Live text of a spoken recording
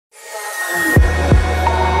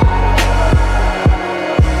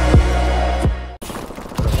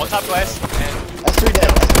glass. That's 3 dead.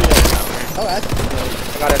 That's 3 dead. Oh, that's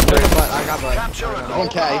I got it. I got butt.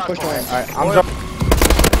 1K. He pushed away. Alright, I'm jumping.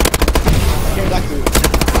 Came back to.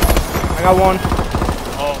 I got one.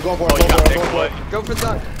 Oh, Go for oh, it. you got big Go for boy. it. Go for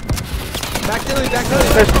dunk. Back Dilly, back Dilly.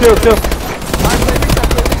 There's two.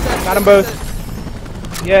 Got them both.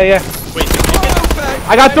 Yeah. Wait,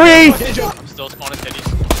 I got 3! I'm still spawning titties.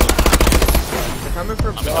 They're coming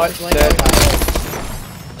from Dead.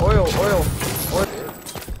 oil.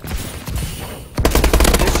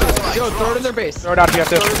 Yo, throw it in their base. Throw it out if you have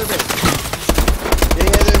Throw it to. in their base. Yeah,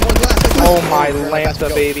 there's one glass. Oh my Lanta,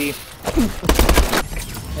 baby.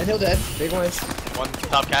 And he'll dead. Big wins. One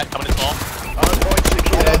top cat coming in small.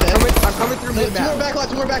 I'm coming through mid Two more map. back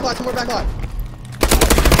lot.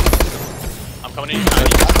 I'm coming in.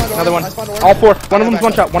 Another one. All 4. One of them's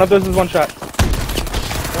one shot. One of those is one shot.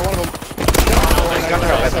 One of them.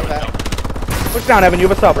 Push down, Evan. You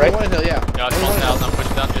have a sub, right? One in hill, yeah. Yeah, it's 1,000. I'm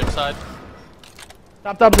pushing down to the other side.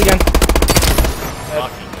 Top dubs again.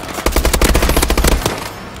 Fucking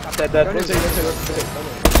Dead. Good job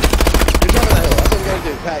on that hill. That's what we gotta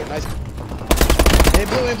do. Pat, nice. In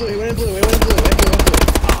blue.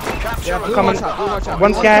 Yeah, blue Coming. one shot.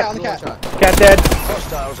 One's On cat. the cat. Cat dead.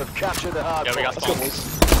 Hostiles have captured the hard Yeah, we got Let's go, spawn.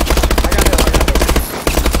 boys. I got it.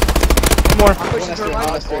 One more. I'm pushing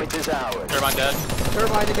turbine. point is ours. Turbine dead.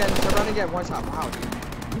 Turbine again. One shot. Wow.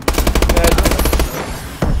 Dead.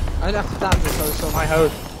 I didn't have to stop this, so My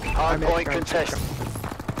host. Hard point contested.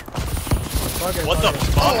 What the Oh, I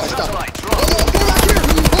fuck? stopped. Satellite Oh, drop. go back here. Oh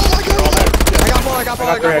my god. I got ball. I got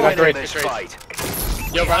 3. In this fight.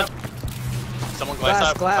 Yo, Brad. Someone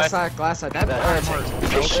glass side. Glass side. That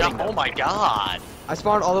Good shot. Oh my god. I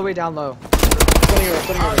spawned all the way down low. Putting over.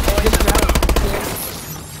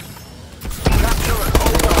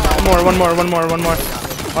 One more.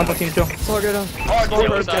 115 kill. It's all good. Hard Yellow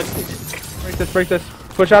point side. contested. Break this.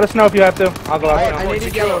 Push out of snow if you have to. I'll go out I snow.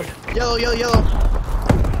 needed yellow. Yellow. Yep,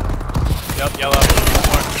 yellow. One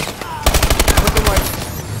more. Looking like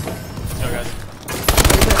Let's go, guys.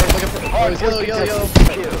 Hard point Yellow.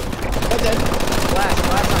 contested. That's dead.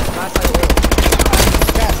 glass side oil.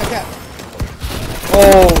 Cat.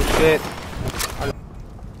 Oh shit. You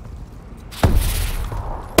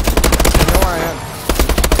know where I am.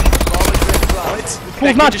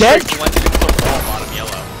 Fool's not dead. Blended into the wall, bottom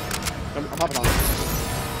yellow. I'm popping on it.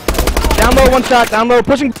 Down low, one shot. Down low,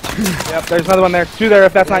 pushing. Yep, there's another one there. 2 there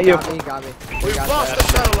if that's not you. He got me. We've lost the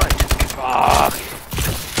satellite. Fuck.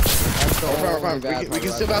 We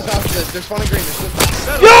can still bounce off this. There's fun and green.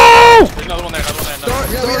 Yo! There's another one there. We're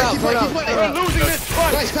losing this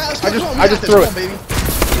fight. Nice, Pat, let's I go. just- Come on, I we just got threw this. it. Come on, baby.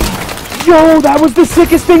 Yo, that was the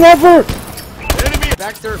sickest thing ever. Enemy.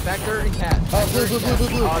 Back dirt and cat. Oh, blue.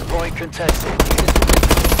 Hard point contested.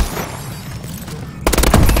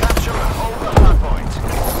 Capture and hold the hard point.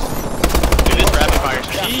 Do this rapid fire.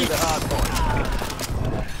 Capture Jeez. the hard point.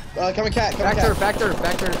 Coming cat. Back dirt. Oh,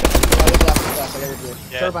 there's glass. I got your blue.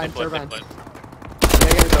 Yeah, Turbine, they flip. turbine. Yeah, I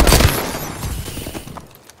got your blue.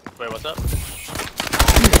 Wait, what's up?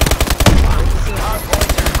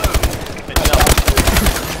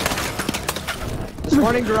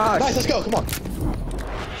 Spawning garage. Nice, let's go. Come on.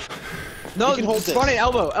 No, You can hold this. spawning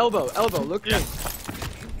elbow. Look Yeah. me.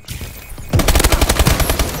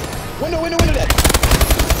 Window dead.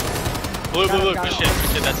 Blue. Got it. Good shit.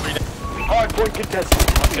 That's 3 dead. Hard point contested.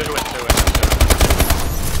 Two to it.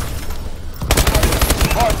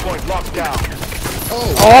 Hard point locked down.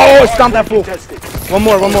 Oh, stomp that fool. Contested. One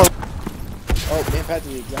more. Oh, man, Pat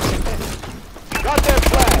did the exact same thing. Got their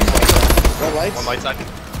flag. Red lights. One light side.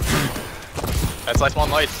 That's like one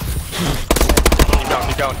lights.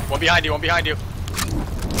 Keep going. One behind you. Go.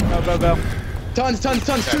 Tons. 2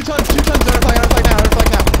 tons. Underflag now.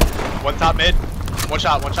 One top mid. One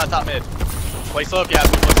shot top mid. Play slow if you have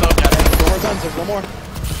to. One more tons. There's one more.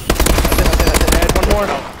 That's it. Dead, one more.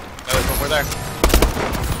 No, there's one more there.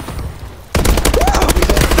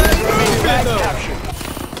 Captured.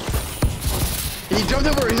 He jumped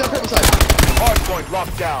over. He's on purple side. Hard point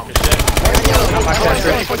locked down. Good shit. Not my Let's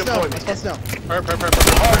shot. go snow. Per.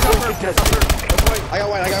 Hard point contested. I got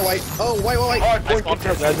white. Oh, white. Hard point Nice ball. You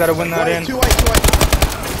contested. guys gotta win that in. Two white.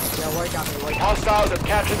 Yeah, white got me. Hostiles have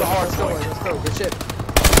captured the hard point. Let's go. Good shit.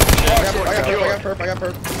 I got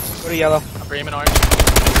perp. Go to yellow. Green and orange.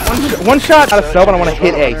 One shot out of cell, but I want to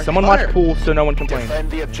hit A. Someone watch pool so no one complains.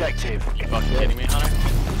 Defend the objective. You fucking kidding me, Hunter?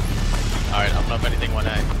 Alright, I'm up anything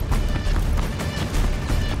 1A.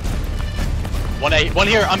 1A. One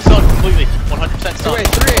here. I'm stuck completely. 100% stuck.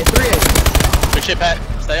 3A. Good shit, Pat.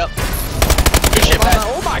 Stay up. Good shit, Pat.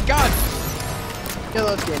 Oh my god.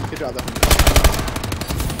 Yellow, it's game. Good job, though.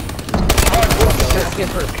 Can't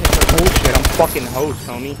hurt. Oh shit, I'm fucking host,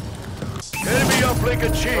 homie. Enemy uplink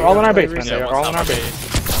achieved. They're all in our base, man. Yeah, They're one's all in top our our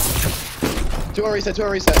base. 2 on reset, 2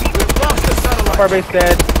 on reset. We've lost the Top satellite. our base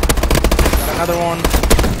dead. Got another one.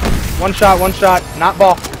 One shot, not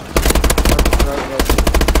ball.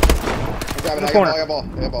 Grab it, In the I corner. got ball.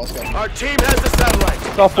 Let's go. Our team has the satellite.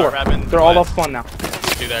 It's all four. Rapid. They're all off spawn now.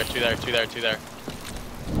 2 there, 2 there, 2 there, 2 there.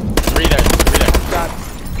 3 there, 3 there.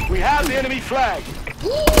 We have the enemy flag.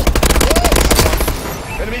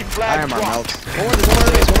 Enemy flag I am our dropped. melts. One more in the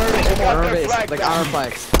base, one more in the base, one more. Got Our their base, flag like back. our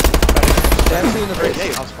flags. They have 2 in the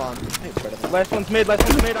base. I'll spawn. Last one's mid. Last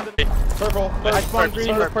one's mid. On the Purple. I spawned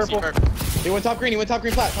green with purple. He went top green flat, top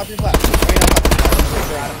green flat. I mean, not top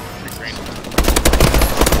green flat.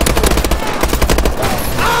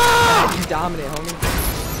 You dominate, homie.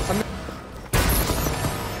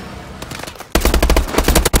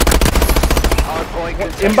 Hardpoint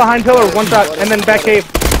contested. In behind pillar, one shot, and then back cave.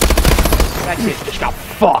 That kid just got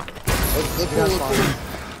fucked. Look cool, That's look fine. cool.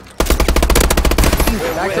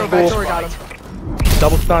 Back door, got him.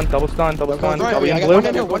 Double stun, double stun, double stun. Right, Are we I in got blue? one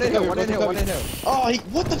One in hill, one in hill, one in hill. Oh, he,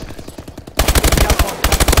 what the?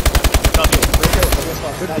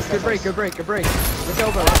 Good break, good break, good break. Look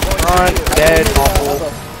over. Front, dead,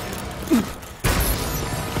 awful.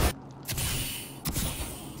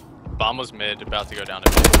 Bomb was mid, about to go down.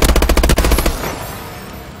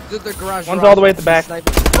 The garage. One's all the way at the back.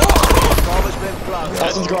 Sniper. Bomb has been planted.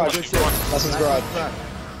 Lessons garage. Lessons garage.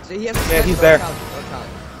 So he has to Yeah, stand, he's don't there. count, don't count.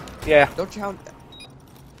 Yeah. Don't count.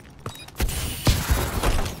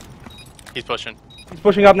 He's pushing. He's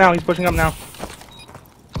pushing up now. He's pushing up now.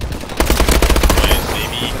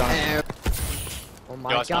 Baby. Oh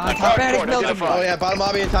my Yo, it's god, not top that attic hardcore, melted me. identify. Oh yeah, bottom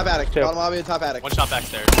lobby and top attic. Two. Bottom lobby and top attic. One shot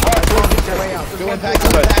backstairs. Way out. Go impact, go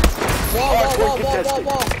impact.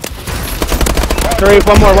 Wall. 3,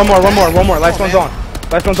 one more. Last one's on.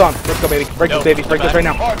 Last one's on. Let's go, baby. Break this, baby. Break this right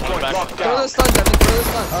now. Hardpoint locked Throw down. the stun, Devin, throw the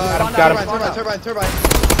stun. Got him. Turbine.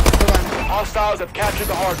 Hostiles have captured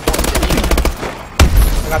the hardpoint.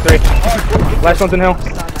 I got 3. Last one's in hill.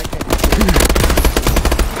 Stun, I can't.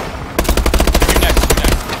 You next.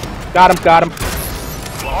 Got him. The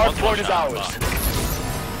hardpoint is ours.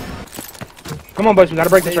 Come on, boys. We gotta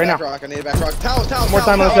break this right now. I need a back rock. Towels. More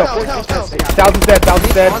time on the hill. Towels. Thousands dead.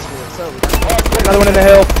 Responsible, so we gotta- Another one in the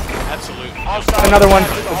hill. Absolute. Hostiles Another one.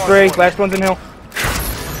 have captured the It's 3. hardpoint. Last one's in hill.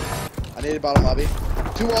 I need a bottom lobby.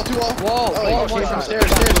 2 wall. Wall, Oh, wall, he one came from shot. stairs.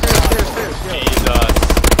 Jesus. Wow,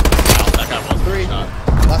 that guy was 3. shot.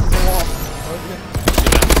 Last is in wall.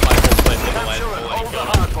 My whole play did the last Capture and bullet hold the go.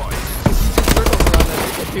 hardpoint. Circles around that.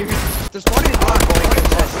 There's one in Hardpoint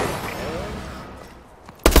contested.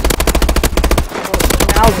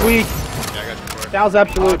 Tow's weak. Yeah, I got you for it. Tow's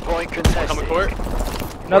absolute. Hardpoint contested. Coming court.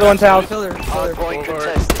 Another one, Tow's. Pillar. Hardpoint Forward.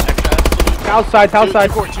 contested. Extra absolute. Tow's side.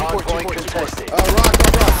 Hardpoint contested. Rock.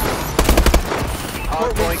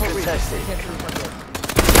 Hardpoint contested.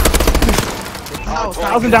 Tow's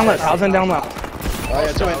in down left. Oh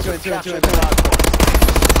yeah, 2 in. Captured the hardpoint.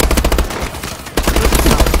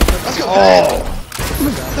 Let's go. Oh.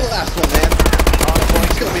 The last one, man.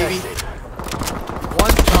 Let's go, baby.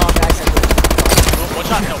 One bomb back center. One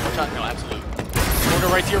shot, no, absolute. Corner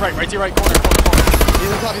right to your right, corner.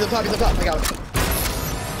 He's on top. I got him.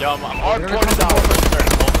 Yo, I'm Hardpoint is ours. third.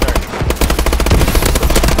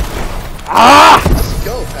 Ah! Let's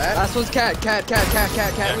go, Pat. Last one's cat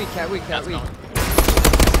weak. That's Come gone. in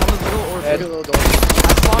the middle or Look at the little door. I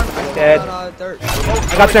spawned Dead. on third. I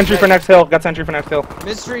got sentry for next hill.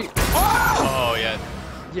 Mid street. Oh, yeah.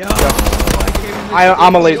 Yo. I gave him the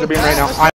I'm a laser beam right now.